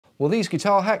Will these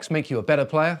guitar hacks make you a better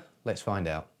player? Let's find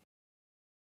out.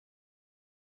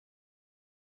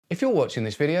 If you're watching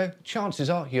this video,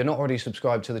 chances are you're not already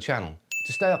subscribed to the channel.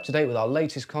 To stay up to date with our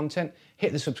latest content,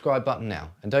 hit the subscribe button now,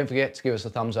 and don't forget to give us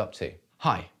a thumbs up too.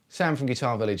 Hi, Sam from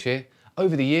Guitar Village here.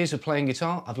 Over the years of playing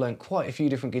guitar, I've learned quite a few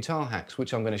different guitar hacks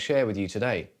which I'm going to share with you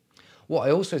today. What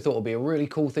I also thought would be a really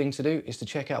cool thing to do is to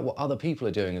check out what other people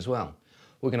are doing as well.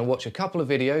 We're going to watch a couple of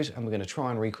videos and we're going to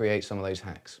try and recreate some of those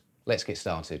hacks. Let's get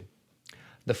started.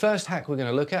 The first hack we're going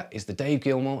to look at is the Dave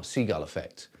Gilmour Seagull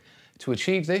effect. To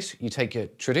achieve this, you take your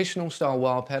traditional style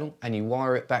wah pedal and you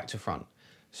wire it back to front.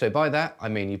 So by that, I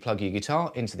mean you plug your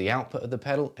guitar into the output of the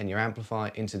pedal and your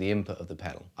amplifier into the input of the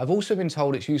pedal. I've also been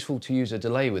told it's useful to use a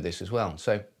delay with this as well,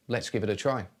 so let's give it a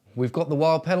try. We've got the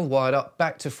wah pedal wired up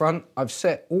back to front. I've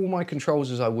set all my controls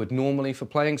as I would normally for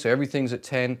playing, so everything's at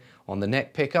 10 on the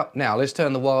neck pickup. Now let's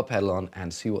turn the wah pedal on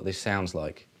and see what this sounds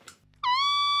like.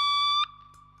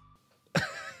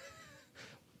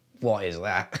 What is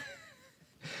that?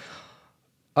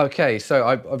 Okay, so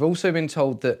I've also been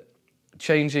told that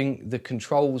changing the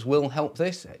controls will help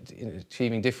this,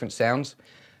 achieving different sounds.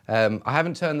 I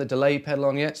haven't turned the delay pedal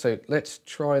on yet, so let's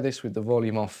try this with the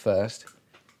volume off first.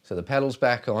 So the pedal's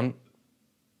back on.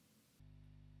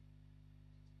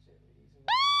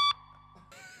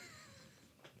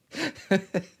 I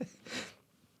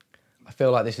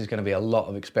feel like this is going to be a lot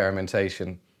of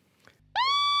experimentation.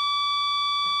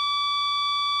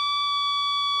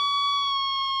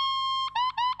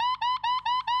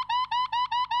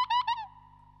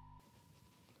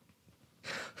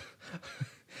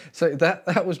 So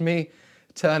that was me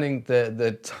turning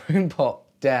the tone pot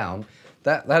down.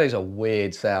 That is a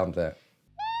weird sound there.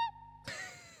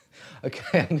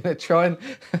 Okay, I'm gonna try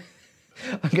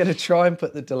and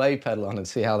put the delay pedal on and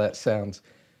see how that sounds.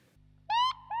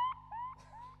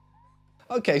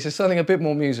 Okay, so something a bit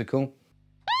more musical.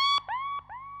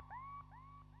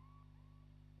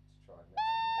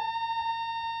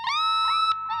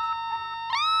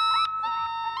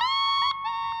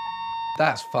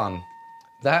 That's fun.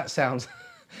 That sounds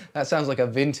like a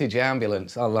vintage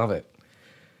ambulance. I love it.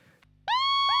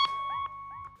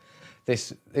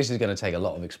 This is going to take a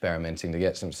lot of experimenting to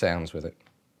get some sounds with it.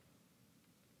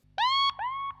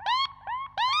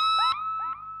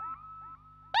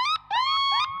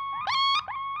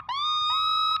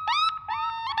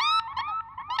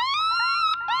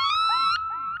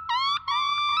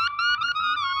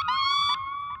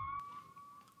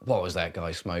 What was that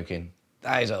guy smoking?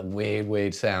 That is a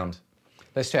weird sound.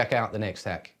 Let's check out the next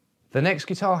hack. The next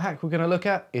guitar hack we're going to look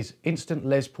at is instant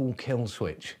Les Paul kill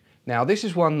switch. Now this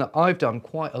is one that I've done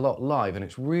quite a lot live and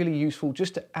it's really useful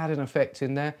just to add an effect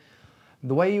in there.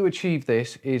 The way you achieve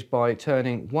this is by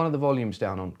turning one of the volumes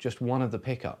down on just one of the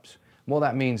pickups. What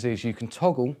that means is you can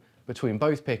toggle between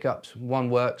both pickups, one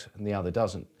works and the other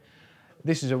doesn't.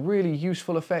 This is a really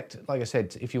useful effect, like I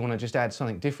said, if you want to just add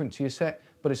something different to your set,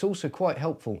 but it's also quite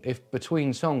helpful if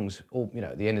between songs or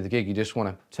at the end of the gig you just want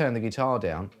to turn the guitar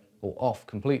down or off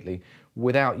completely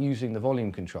without using the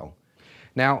volume control.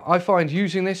 Now I find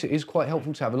using this, it is quite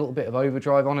helpful to have a little bit of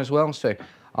overdrive on as well, so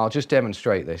I'll just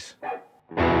demonstrate this.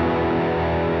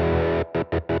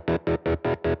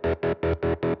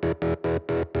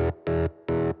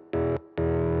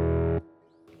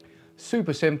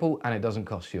 Super simple and it doesn't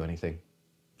cost you anything,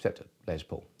 except a Les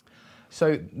Paul.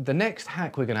 So the next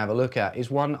hack we're going to have a look at is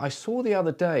one I saw the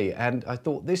other day and I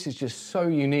thought this is just so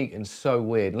unique and so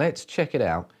weird. Let's check it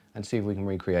out and see if we can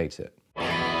recreate it.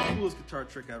 Coolest guitar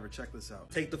trick ever, check this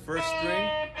out. Take the first string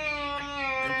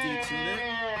and detune it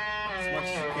as much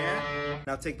as you can.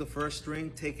 Now take the first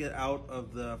string, take it out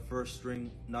of the first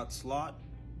string nut slot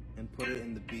and put it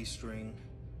in the B string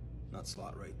nut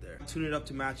slot right there. Tune it up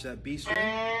to match that B string.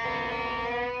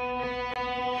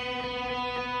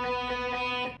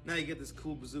 Now you get this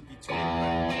cool bouzouki tune.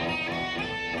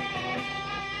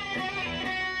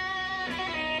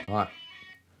 All right,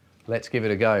 let's give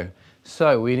it a go.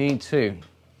 So we need to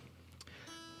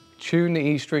tune the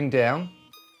E string down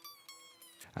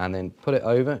and then put it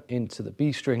over into the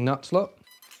B string nut slot.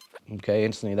 Okay,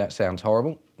 instantly that sounds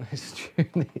horrible. Let's see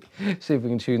if we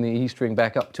can tune the E string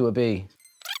back up to a B.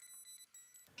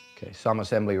 Okay, some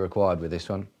assembly required with this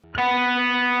one.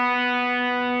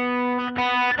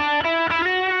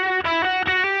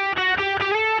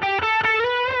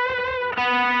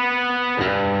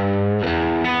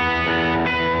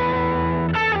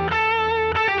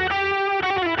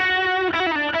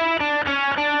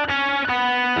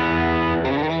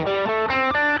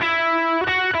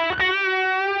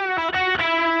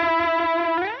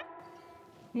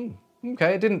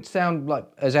 Okay, it didn't sound like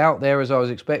as out there as I was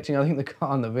expecting. I think the guy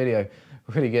on the video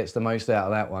really gets the most out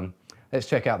of that one. let's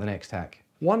check out the next hack.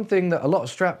 One thing that a lot of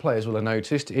Strat players will have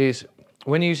noticed is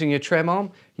when using your trem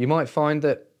arm, you might find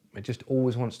that it just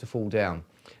always wants to fall down.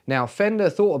 Now, Fender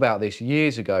thought about this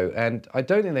years ago, and I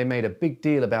don't think they made a big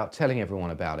deal about telling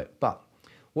everyone about it, but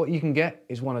what you can get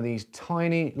is one of these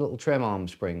tiny little trem arm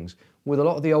springs. With a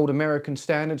lot of the old American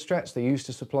standard Strats, they used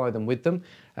to supply them with them.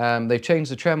 They've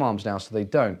changed the trem arms now so they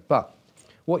don't, but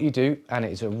what you do, and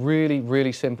it's a really,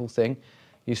 really simple thing,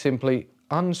 you simply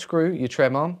unscrew your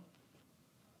trem arm.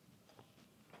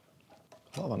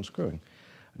 A lot of unscrewing.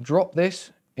 Drop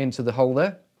this into the hole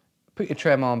there, put your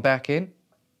trem arm back in,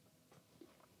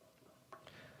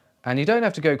 and you don't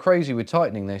have to go crazy with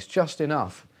tightening this, just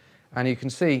enough, and you can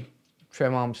see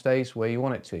trem arm stays where you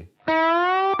want it to.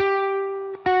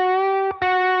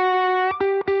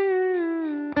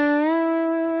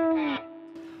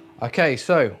 Okay,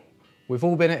 so we've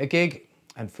all been at a gig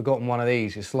and forgotten one of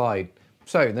these, your slide.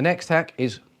 So the next hack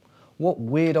is, what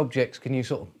weird objects can you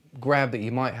sort of grab that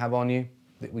you might have on you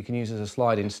that we can use as a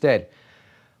slide instead?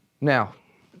 Now,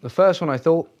 the first one I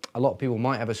thought, a lot of people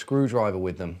might have a screwdriver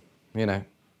with them, you know.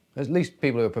 At least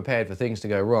people who are prepared for things to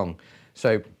go wrong.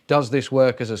 So, does this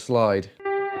work as a slide?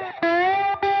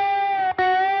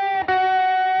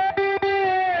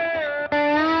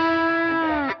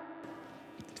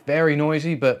 It's very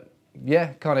noisy, but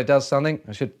yeah, kind of does something.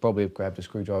 I should probably have grabbed a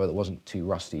screwdriver that wasn't too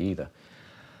rusty either.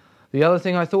 The other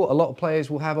thing I thought a lot of players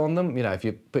will have on them, you know, if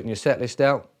you're putting your set list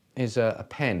out, is a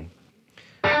pen.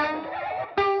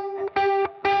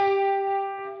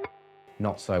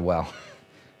 Not so well.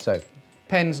 So,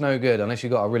 pen's no good unless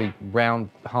you've got a really round,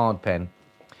 hard pen.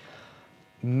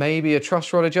 Maybe a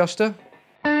truss rod adjuster.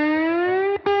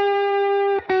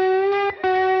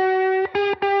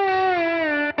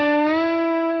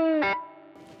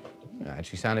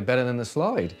 Actually sounded better than the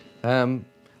slide. I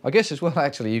guess as well,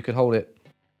 actually, you could hold it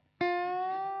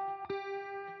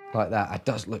like that. It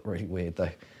does look really weird though.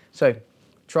 So,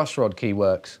 truss rod key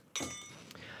works.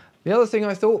 The other thing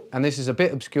I thought, and this is a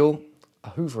bit obscure, a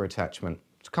Hoover attachment.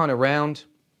 It's kind of round,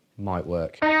 might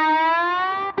work.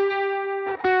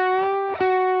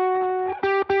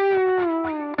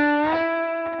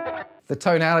 The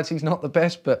tonality's not the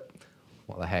best, but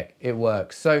what the heck, it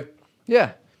works. So,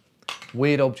 yeah,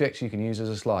 weird objects you can use as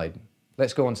a slide.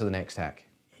 Let's go on to the next hack.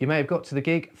 You may have got to the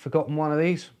gig, forgotten one of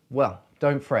these. Well,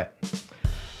 don't fret.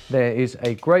 There is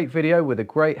a great video with a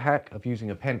great hack of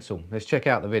using a pencil. Let's check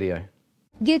out the video.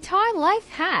 Guitar life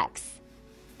hacks.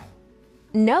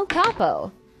 No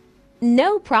capo.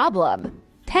 No problem.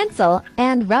 Pencil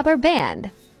and rubber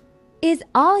band is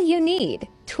all you need.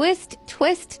 Twist,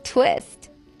 twist, twist.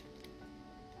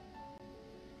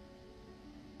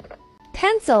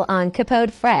 Pencil on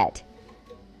capote fret.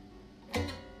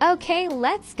 Okay,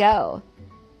 let's go.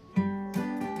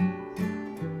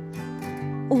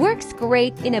 Works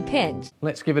great in a pinch.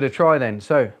 Let's give it a try then.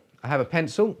 So, I have a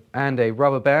pencil and a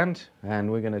rubber band, and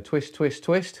we're going to twist, twist,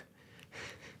 twist.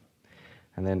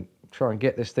 And then try and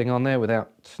get this thing on there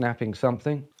without snapping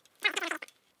something.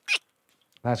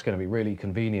 That's going to be really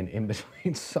convenient in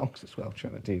between songs as well,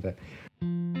 trying to do that.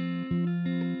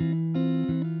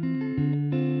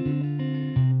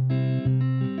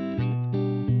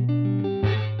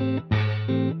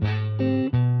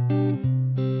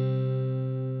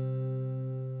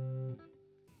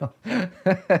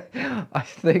 I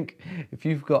think if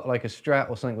you've got like a Strat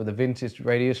or something with a vintage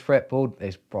radius fretboard,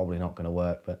 it's probably not going to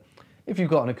work, but if you've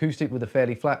got an acoustic with a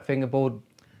fairly flat fingerboard,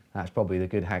 that's probably the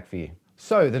good hack for you.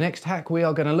 So the next hack we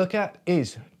are going to look at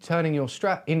is turning your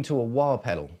Strat into a wah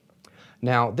pedal.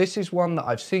 Now this is one that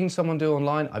I've seen someone do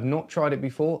online. I've not tried it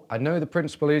before. I know the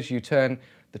principle is you turn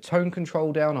the tone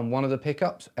control down on one of the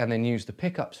pickups and then use the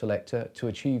pickup selector to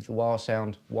achieve the wah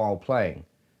sound while playing.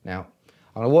 Now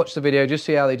I'm going to watch the video, just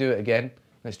see how they do it again.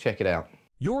 Let's check it out.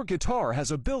 Your guitar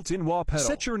has a built-in wah pedal.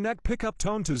 Set your neck pickup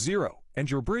tone to 0 and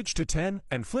your bridge to 10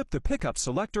 and flip the pickup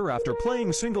selector after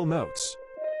playing single notes.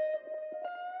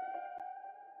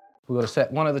 We've got to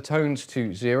set one of the tones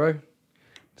to 0.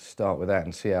 Let's start with that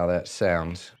and see how that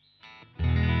sounds.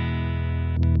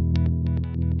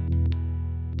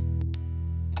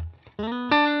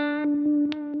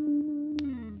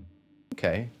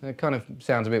 Okay, that kind of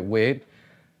sounds a bit weird.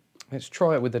 Let's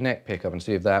try it with the neck pickup and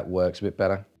see if that works a bit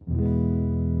better.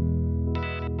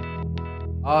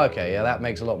 Okay, yeah, that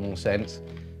makes a lot more sense.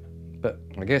 But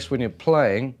I guess when you're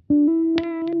playing,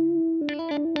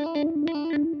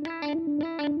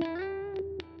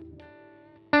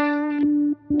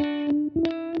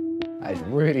 it's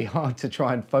really hard to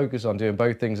try and focus on doing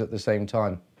both things at the same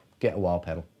time. Get a wah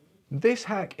pedal. This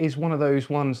hack is one of those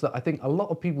ones that I think a lot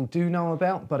of people do know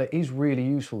about, but it is really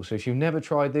useful. So if you've never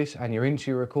tried this and you're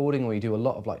into your recording, or you do a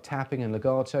lot of like tapping and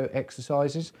legato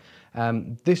exercises,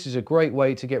 this is a great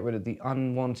way to get rid of the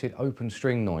unwanted open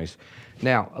string noise.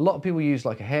 Now, a lot of people use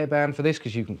like a hairband for this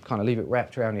because you can kind of leave it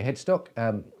wrapped around your headstock.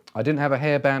 I didn't have a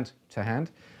hairband to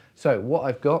hand. So what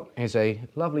I've got is a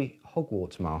lovely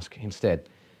Hogwarts mask instead.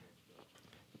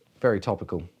 Very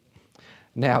topical.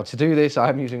 Now, to do this,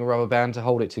 I'm using a rubber band to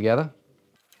hold it together.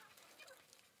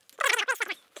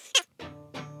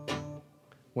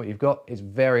 What you've got is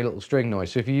very little string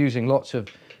noise. So if you're using lots of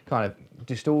kind of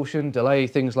distortion, delay,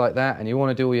 things like that, and you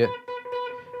want to do all your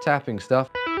tapping stuff,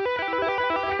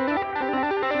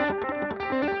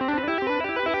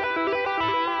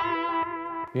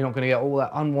 you're not going to get all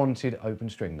that unwanted open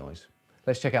string noise.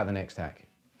 Let's check out the next hack.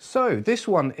 So this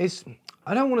one is,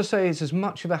 I don't want to say it's as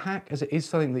much of a hack as it is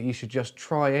something that you should just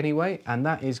try anyway, and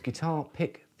that is guitar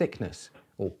pick thickness,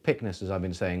 or pickness as I've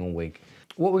been saying all week.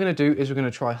 What we're going to do is we're going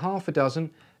to try half a dozen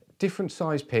different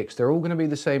size picks. They're all going to be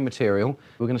the same material.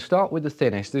 We're going to start with the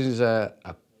thinnest. This is a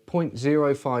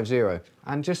 0.050,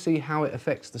 and just see how it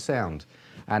affects the sound.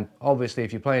 And obviously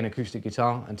if you're playing acoustic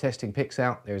guitar and testing picks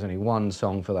out, there is only one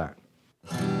song for that.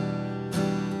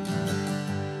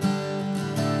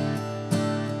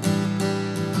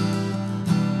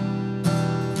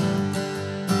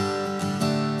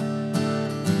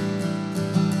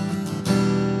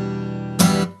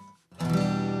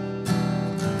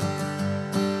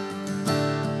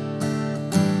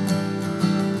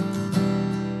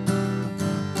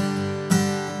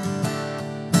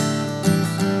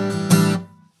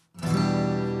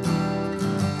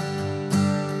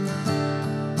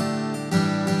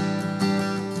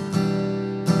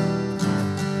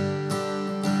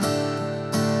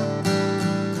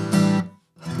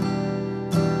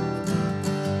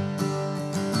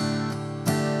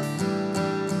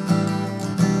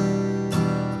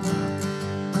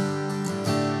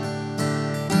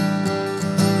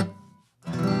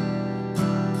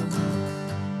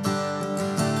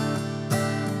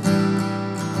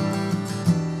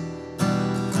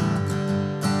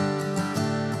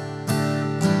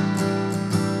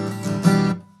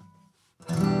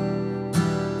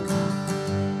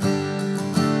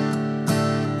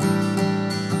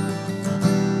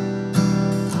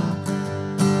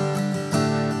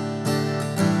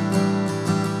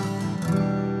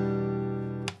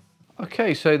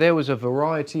 Okay, so there was a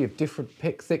variety of different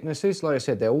pick thicknesses. Like I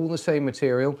said, they're all the same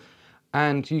material,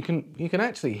 and you can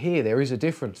actually hear there is a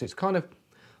difference. It's kind of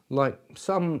like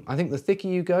some, I think the thicker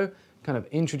you go, kind of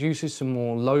introduces some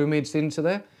more low mids into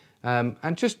there,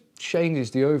 and just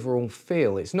changes the overall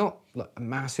feel. It's not like a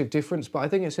massive difference, but I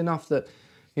think it's enough that,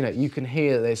 you know, you can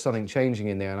hear that there's something changing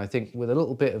in there. And I think with a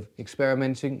little bit of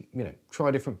experimenting, you know, try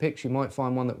different picks, you might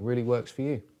find one that really works for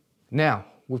you. Now,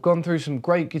 we've gone through some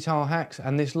great guitar hacks,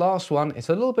 and this last one, it's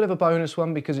a little bit of a bonus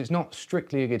one because it's not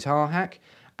strictly a guitar hack,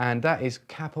 and that is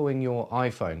capoing your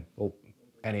iPhone or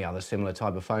any other similar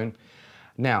type of phone.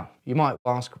 Now, you might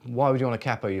ask, why would you want to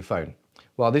capo your phone?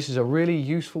 Well, this is a really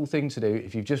useful thing to do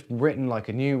if you've just written like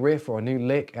a new riff or a new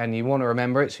lick and you want to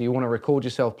remember it, so you want to record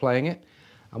yourself playing it.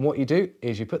 And what you do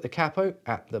is you put the capo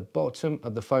at the bottom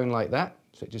of the phone like that,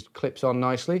 so it just clips on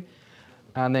nicely,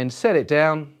 and then set it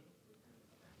down,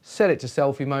 set it to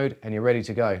selfie mode, and you're ready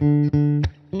to go.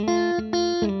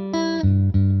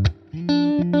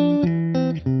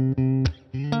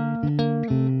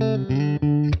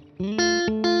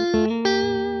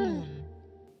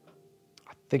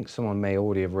 I think someone may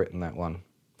already have written that one.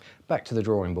 Back to the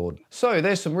drawing board. So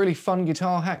there's some really fun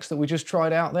guitar hacks that we just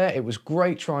tried out there. It was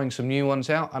great trying some new ones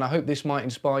out, and I hope this might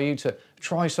inspire you to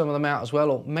try some of them out as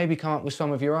well, or maybe come up with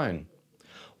some of your own.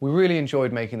 We really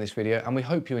enjoyed making this video, and we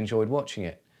hope you enjoyed watching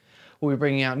it. We'll be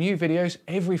bringing out new videos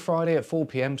every Friday at 4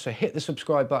 PM, so hit the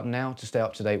subscribe button now to stay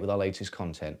up to date with our latest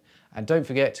content. And don't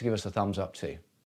forget to give us a thumbs up too.